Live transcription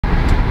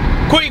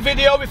Quick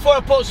video before I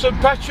put some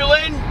petrol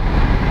in.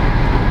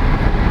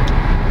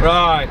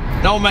 Right,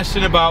 no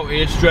messing about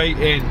here, straight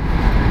in.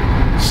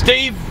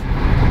 Steve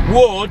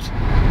Wood,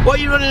 what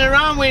are you running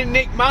around with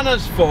Nick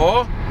Manners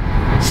for?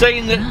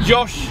 Saying that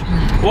Josh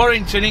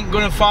Warrington ain't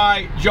going to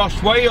fight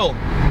Josh Whale.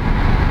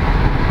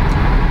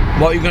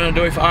 What are you going to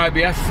do if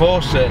IBF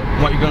force it?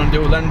 What are you going to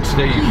do then,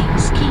 Steve?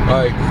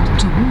 Right.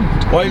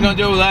 What are you going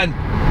to do then?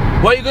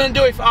 What are you going to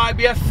do if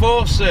IBF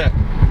force it?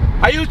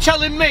 Are you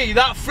telling me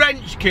that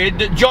French kid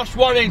that Josh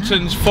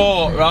Warrington's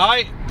fought,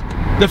 right?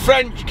 The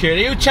French kid,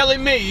 are you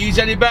telling me he's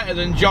any better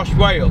than Josh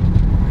Whale?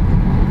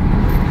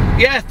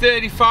 Yeah,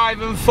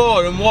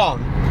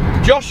 35-4-1.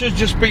 Josh has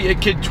just beat a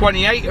kid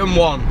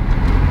 28-1.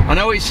 I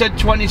know it said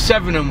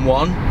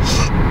 27-1.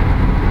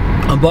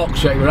 A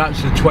boxer, we're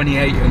actually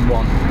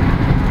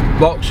 28-1.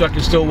 Boxer, I'm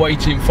still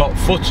waiting for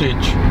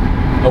footage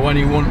of when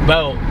he won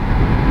belt,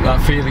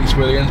 that Felix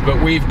Williams, but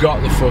we've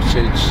got the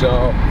footage,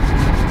 so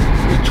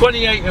we're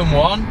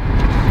 28-1.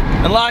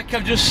 And like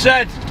I've just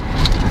said,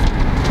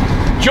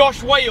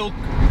 Josh Whale,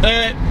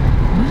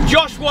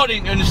 Josh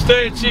Warrington's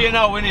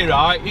 30-0, isn't he,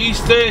 right? He's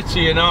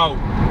 30-0.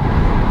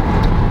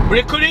 But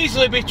it could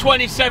easily be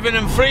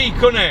 27-3,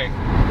 couldn't it?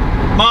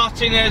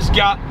 Martinez,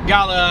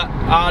 Gallagher,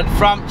 and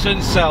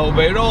Frampton,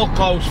 Selby, they're all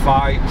close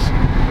fights.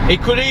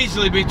 It could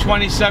easily be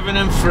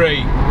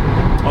 27-3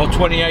 or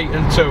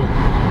 28-2.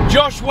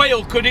 Josh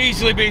Whale could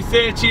easily be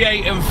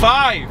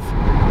 38-5.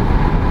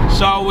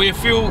 So we a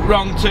few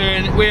wrong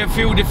turns, we a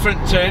few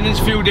different turnings,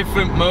 few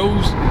different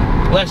moves,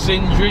 less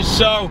injuries.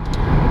 So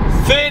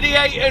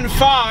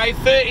 38-5,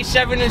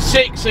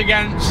 37-6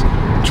 against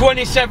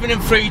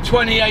 27-3,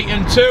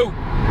 28-2.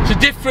 It's a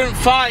different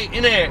fight,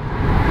 innit?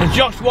 And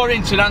Josh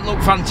Warrington hasn't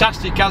looked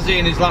fantastic, has he,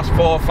 in his last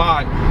 3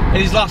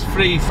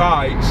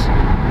 fights?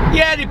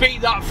 Yeah, he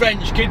beat that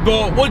French kid,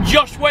 but would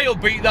Josh Whale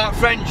beat that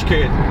French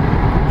kid?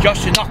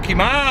 Josh would knock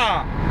him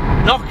out.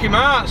 Knock him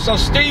out. So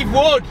Steve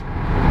Wood.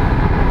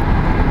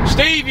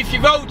 Steve, if you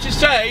vote to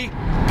say,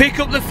 pick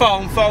up the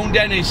phone, phone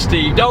Dennis,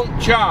 Steve.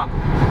 Don't chat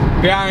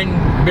behind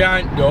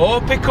door.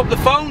 Pick up the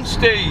phone,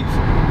 Steve.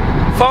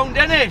 Phone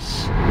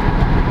Dennis.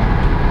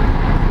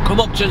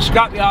 Come up to the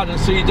scrapyard and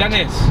see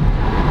Dennis.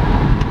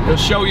 He'll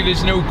show you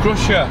this new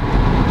crusher.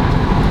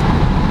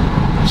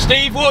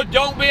 Steve Wood,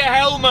 don't be a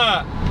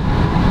helmet.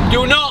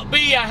 Do not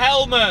be a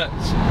helmet.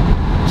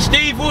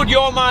 Steve Wood,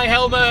 you're my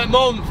helmet a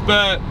month,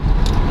 but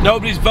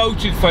nobody's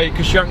voted for you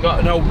because you haven't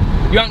got no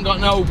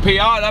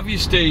PR, have you,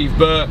 Steve?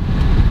 But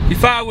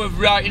if I were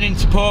writing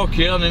into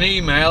Porky on an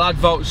email, I'd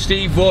vote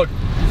Steve Wood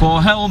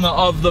for helmet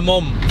of the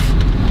month.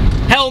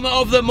 Helmet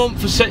of the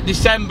month for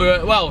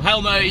December. Well,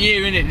 helmet of the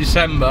year, innit,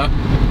 December.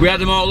 We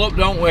had them all up,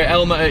 don't we?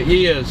 Helmet of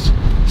years.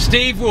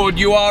 Steve Wood,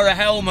 you are a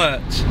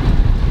helmet.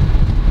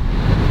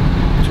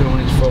 2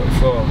 minutes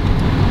 44.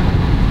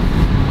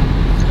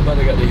 I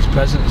better get these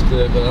presents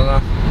delivered,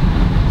 ain't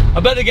I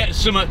better get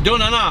something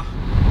done, ain't I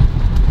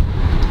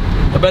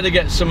better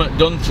get something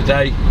done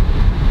today.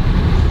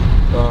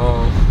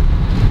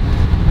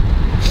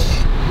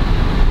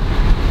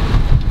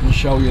 I'll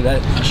show you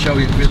that. I'll show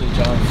you the village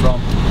I'm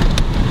from.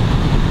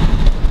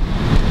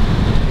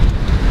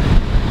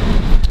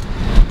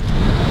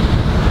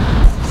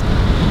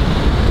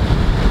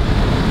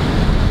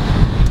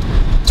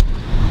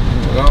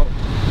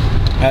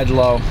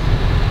 Edlow,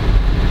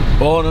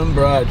 born and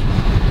bred.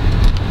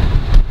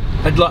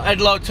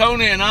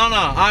 Edlowtonian, aren't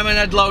I? I'm an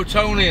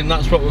Edlowtonian,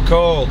 that's what we're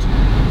called.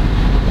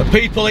 The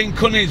people in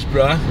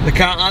Knaresborough, they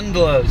can't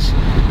handle us.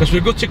 Because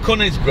we go to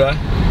Knaresborough,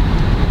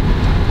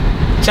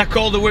 take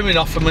all the women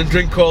off them and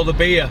drink all the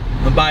beer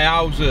and buy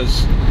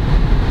houses.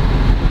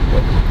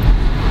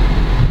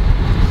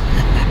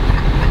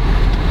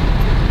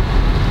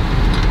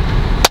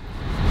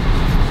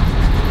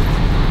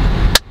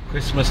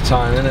 Christmas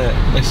time, innit?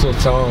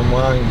 Mistletoe and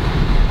wine.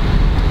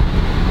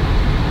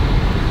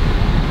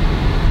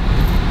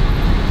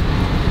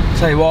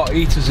 Tell you what,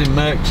 eaters in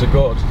Mercs are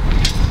good.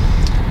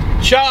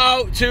 Shout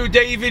out to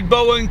David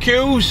Bowen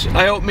Q's.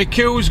 I hope my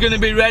Q's gonna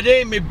be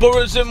ready. My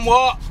Burrows and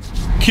what?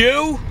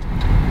 Q.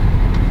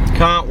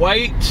 Can't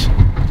wait.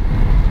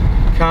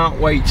 Can't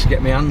wait to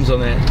get my hands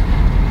on it.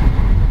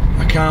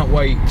 I can't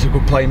wait to go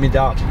play my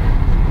dad.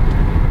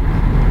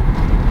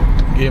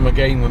 Give him a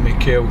game with me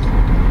Q.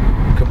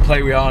 Can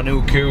play with our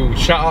new Q.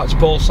 Shout out to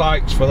Paul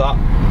Sykes for that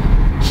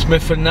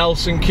Smith and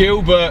Nelson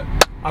Q, but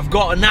I've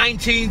got a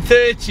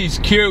 1930s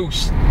Q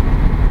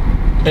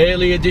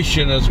early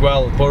edition as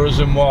well, Burrows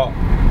and what.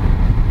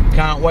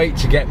 Can't wait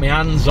to get my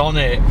hands on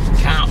it.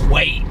 Can't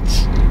wait.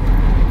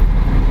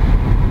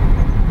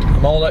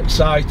 I'm all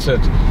excited.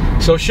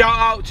 So shout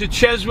out to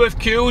Chesworth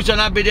Q's on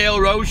Abbeydale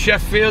Road,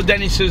 Sheffield,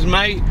 Dennis's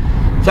mate.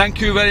 Thank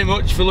you very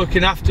much for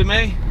looking after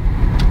me.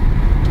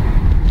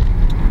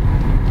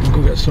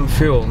 Go get some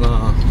fuel. No,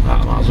 I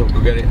might as well go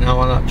get it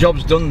now. And that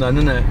job's done then,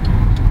 isn't it?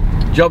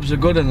 Job's a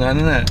good one then,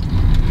 isn't it?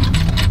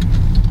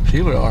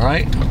 She were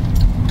alright.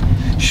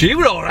 She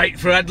were alright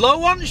for Edlow,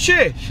 wasn't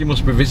she? She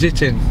must be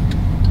visiting.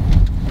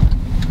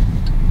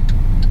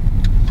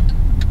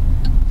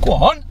 Go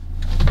on.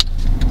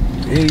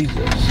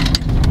 Jesus.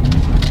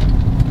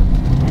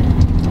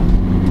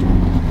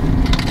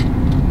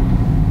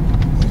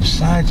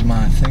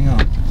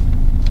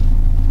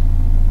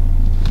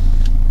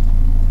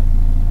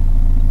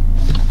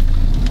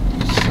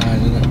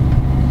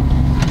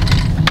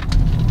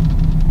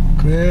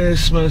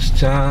 Christmas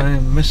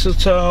time,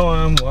 mistletoe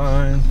and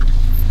wine.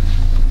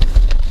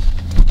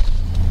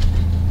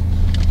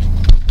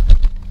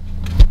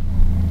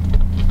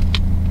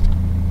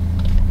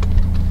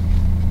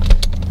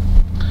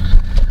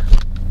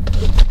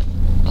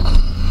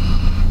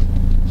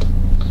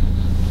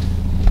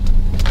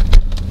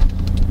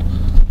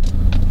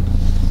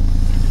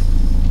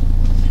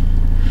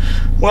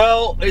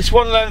 Well, it's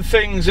one of them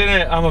things, isn't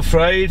it, I'm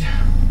afraid.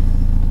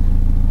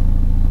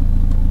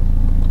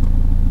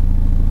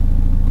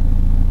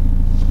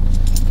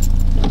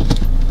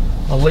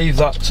 I'll leave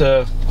that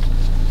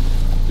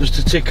just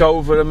to tick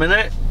over a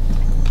minute.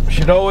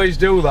 Should always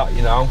do that,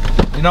 you know.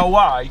 You know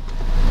why?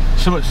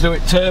 Something to do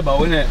with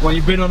turbo, isn't it? When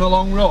you've been on a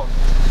long run.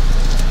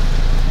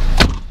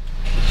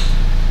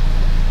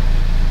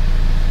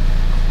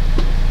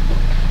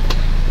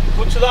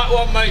 Put to that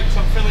one, mate, 'cause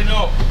I'm filling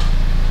up.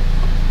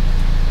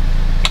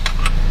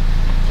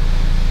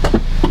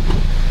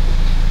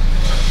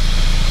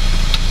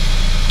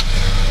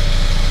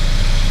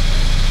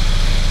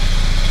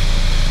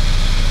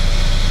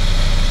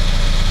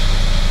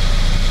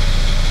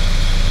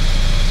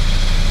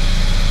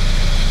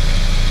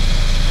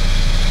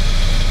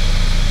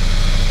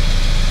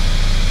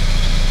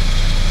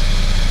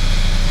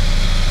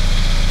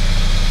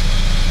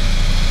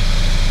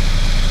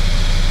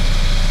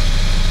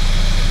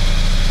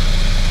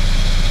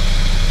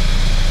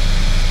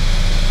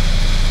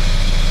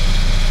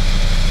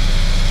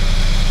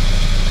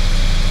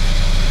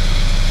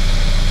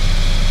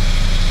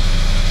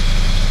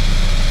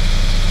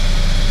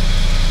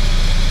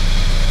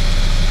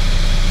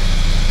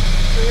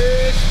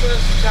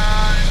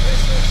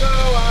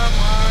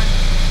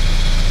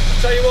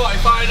 Tell you what,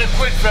 if I had a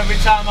quid for every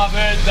time I've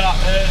heard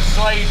that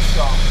Slade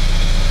song,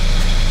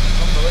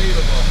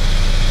 unbelievable.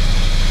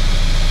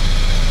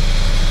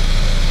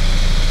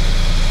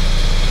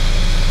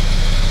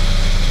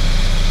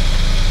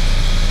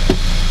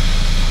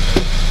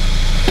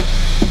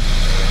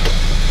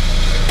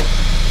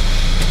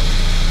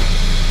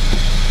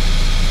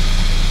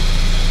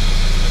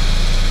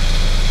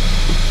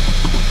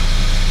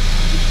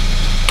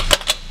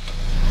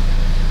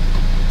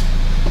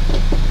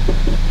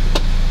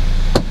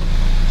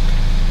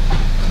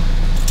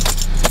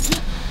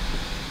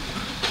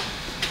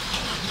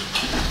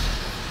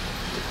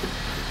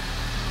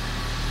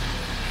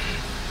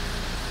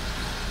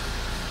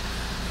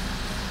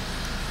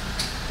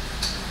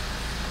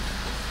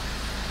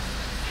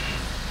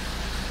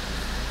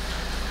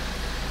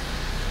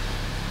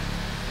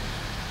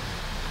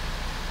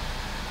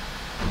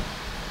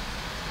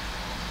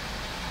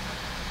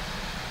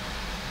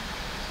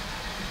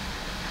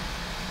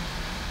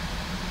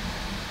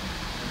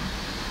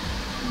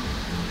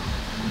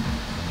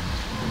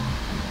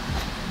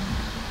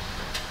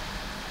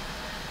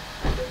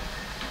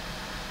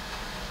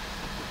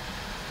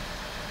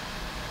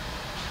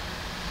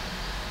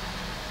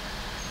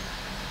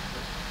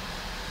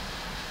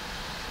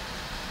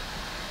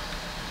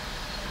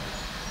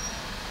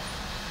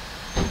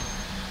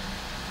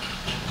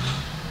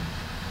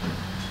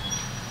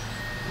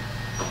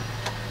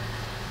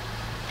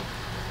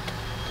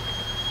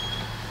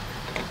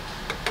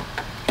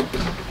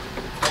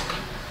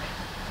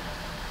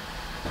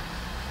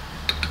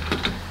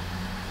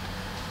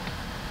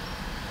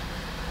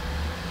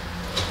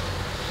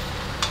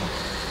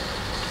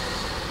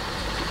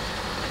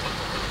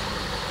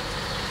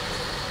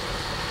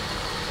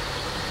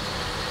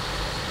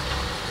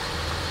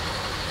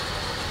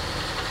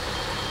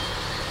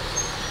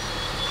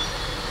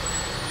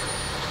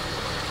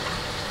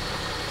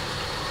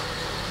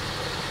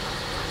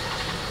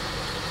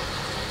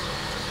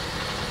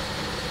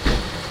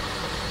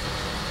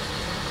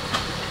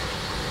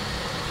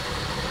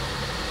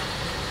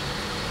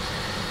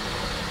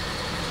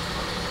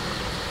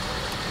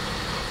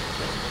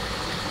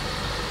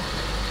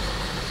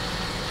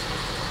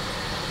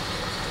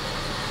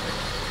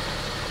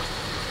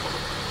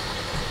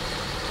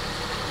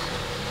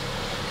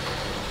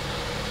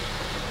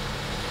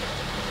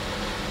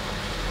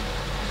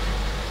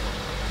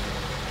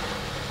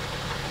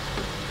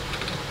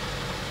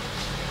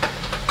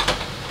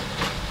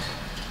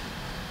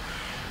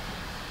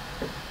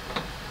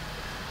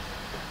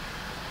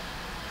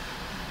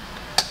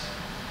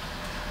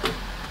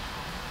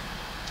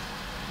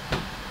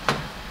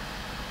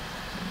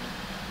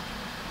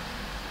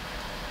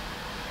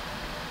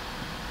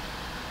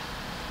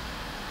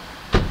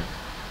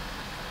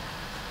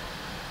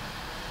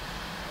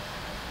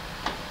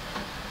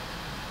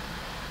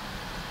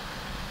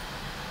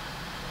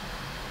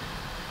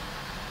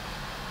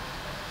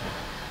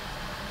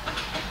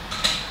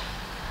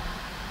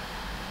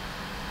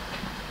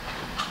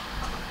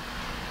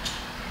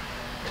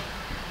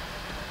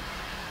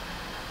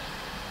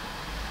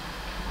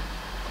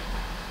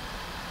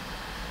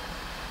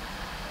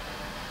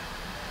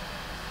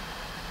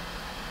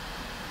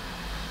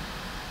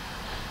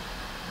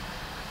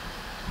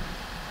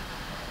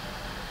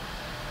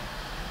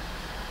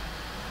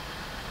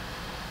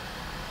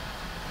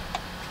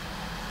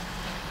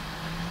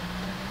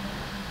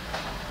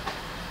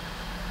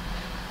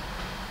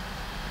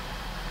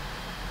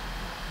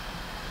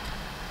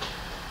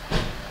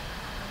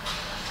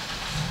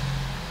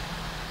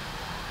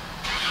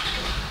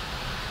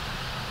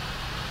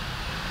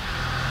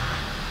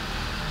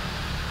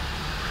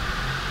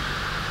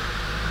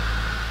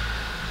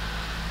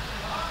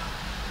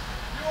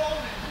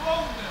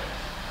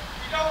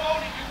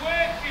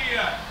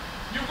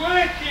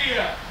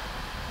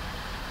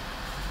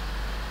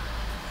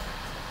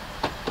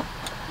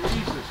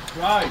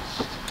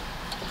 Christ.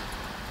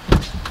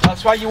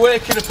 That's why you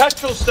work in a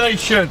petrol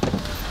station.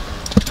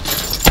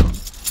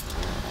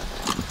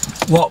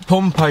 What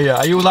pump are you?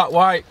 Are you that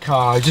white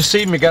car? You just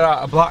seen me get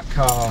out a black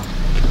car.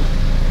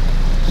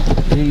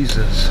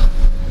 Jesus.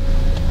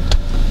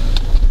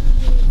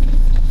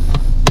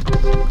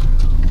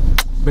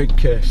 Big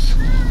kiss.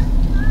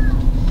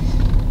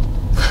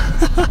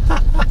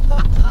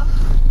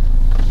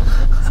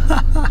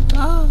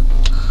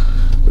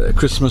 Bit of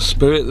Christmas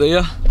spirit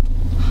there.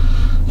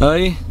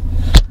 Hey?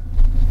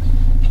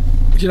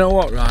 Do you know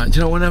what, right? Do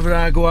you know whenever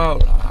I go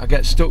out, I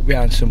get stuck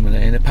behind somebody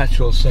in a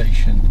petrol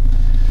station.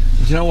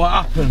 Do you know what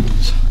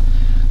happens?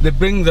 They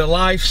bring the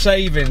life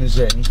savings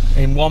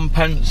in 1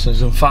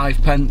 pences and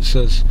 5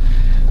 pences,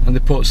 and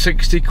they put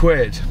 60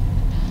 quid.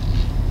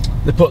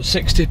 They put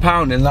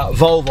 £60 in that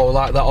Volvo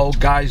like that old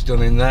guy's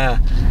done in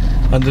there.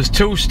 And there's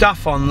 2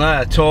 staff on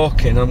there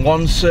talking and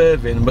 1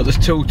 serving, but there's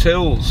 2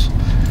 tills.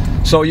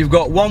 So you've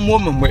got 1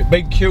 woman with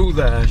big queue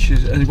there,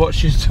 and what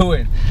she's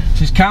doing,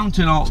 she's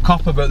counting out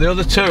copper, but the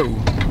other 2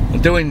 are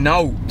doing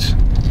note.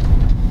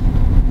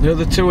 The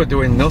other 2 are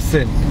doing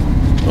nothing.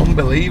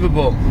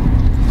 Unbelievable.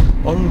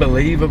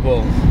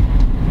 Unbelievable.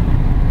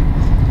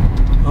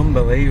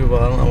 Unbelievable.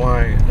 I don't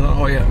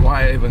know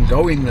why I even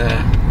go in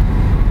there.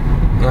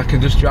 And I can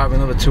just drive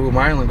another 2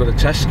 miles and go to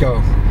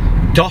Tesco.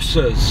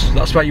 Dossers.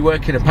 That's why you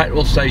work in a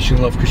petrol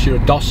station, love, because you're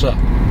a dosser.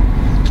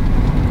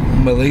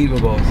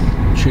 Unbelievable.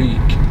 Cheek.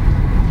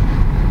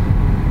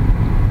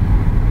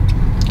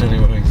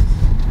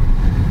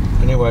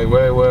 Anyway,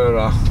 where were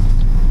I?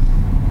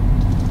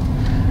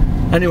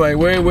 Anyway,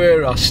 where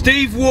were I?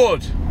 Steve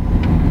Wood!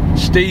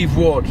 Steve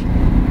Wood,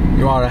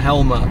 you are a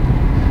helmet.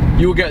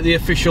 You'll get the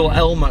official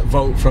helmet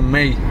vote from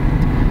me.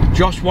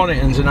 Josh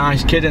Warrington's a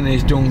nice kid and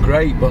he's done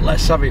great, but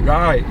let's have it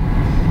right.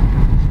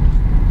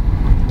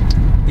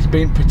 He's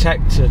been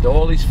protected.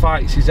 All his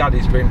fights he's had,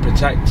 he's been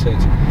protected.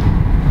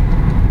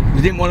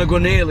 They didn't want to go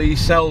near Lee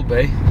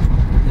Selby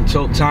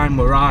until time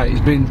were right.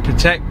 He's been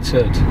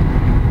protected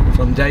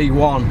from day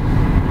one.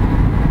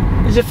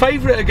 He's a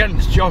favourite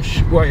against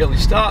Josh Whale. He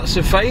starts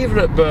a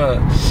favourite, but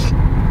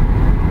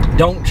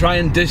don't try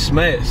and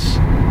dismiss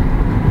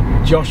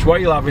Josh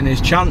Whale having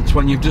his chance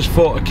when you've just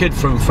fought a kid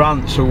from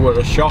France who were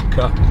a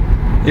shocker.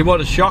 He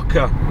was a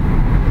shocker.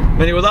 I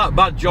mean, he was that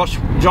bad. Josh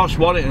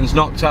Warrington's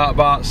knocked out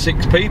about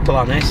 6 people,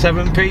 hasn't he?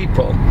 7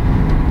 people.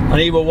 And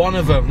he was one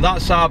of them.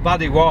 That's how bad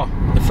he was,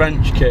 the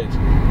French kid.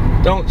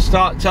 Don't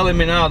start telling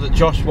me now that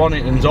Josh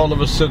Warrington's all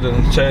of a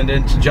sudden turned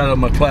into General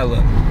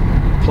McClellan.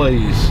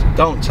 Please,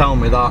 don't tell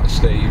me that,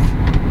 Steve.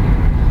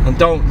 And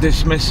don't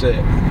dismiss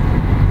it.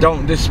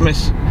 Don't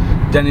dismiss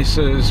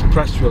Dennis's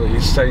press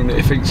release saying that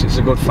he thinks it's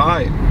a good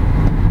fight.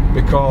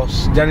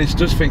 Because Dennis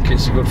does think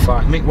it's a good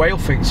fight. Mick Whale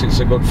thinks it's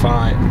a good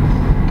fight.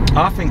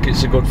 I think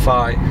it's a good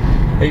fight.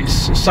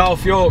 It's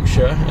South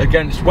Yorkshire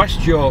against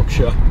West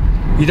Yorkshire.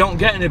 You don't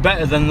get any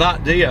better than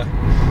that, do you?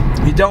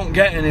 You don't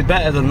get any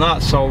better than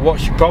that, so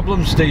what's your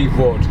problem, Steve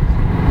Wood?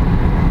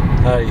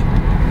 Hey,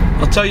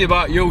 I'll tell you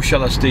about you,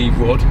 shall I, Steve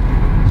Wood?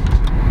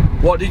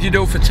 What did you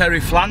do for Terry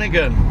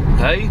Flanagan,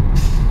 hey?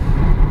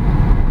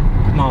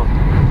 Come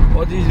on.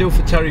 What did you do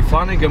for Terry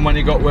Flanagan when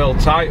he got world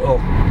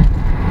title?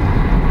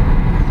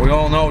 We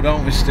all know,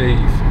 don't we, Steve?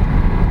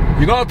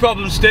 You got a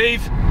problem,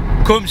 Steve?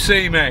 Come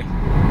see me.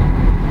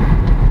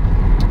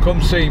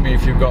 Come see me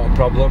if you've got a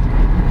problem.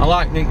 I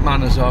like Nick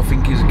Manners, I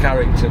think he's a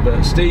character,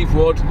 but Steve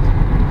Wood,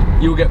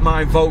 you get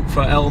my vote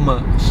for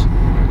helmets.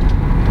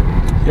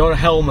 You're a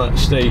helmet,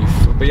 Steve,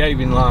 for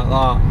behaving like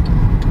that.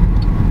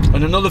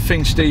 And another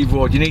thing, Steve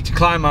Wood, you need to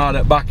climb out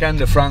at back end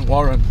of Frank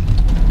Warren.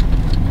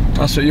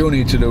 That's what you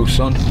need to do,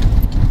 son.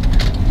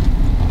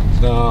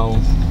 So,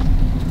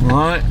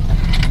 right.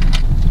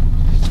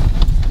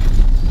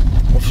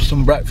 Well, for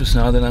some breakfast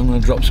now, then I'm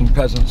going to drop some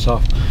presents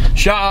off.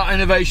 Shout out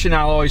Innovation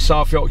Alloy,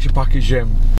 South Yorkshire Package Gym.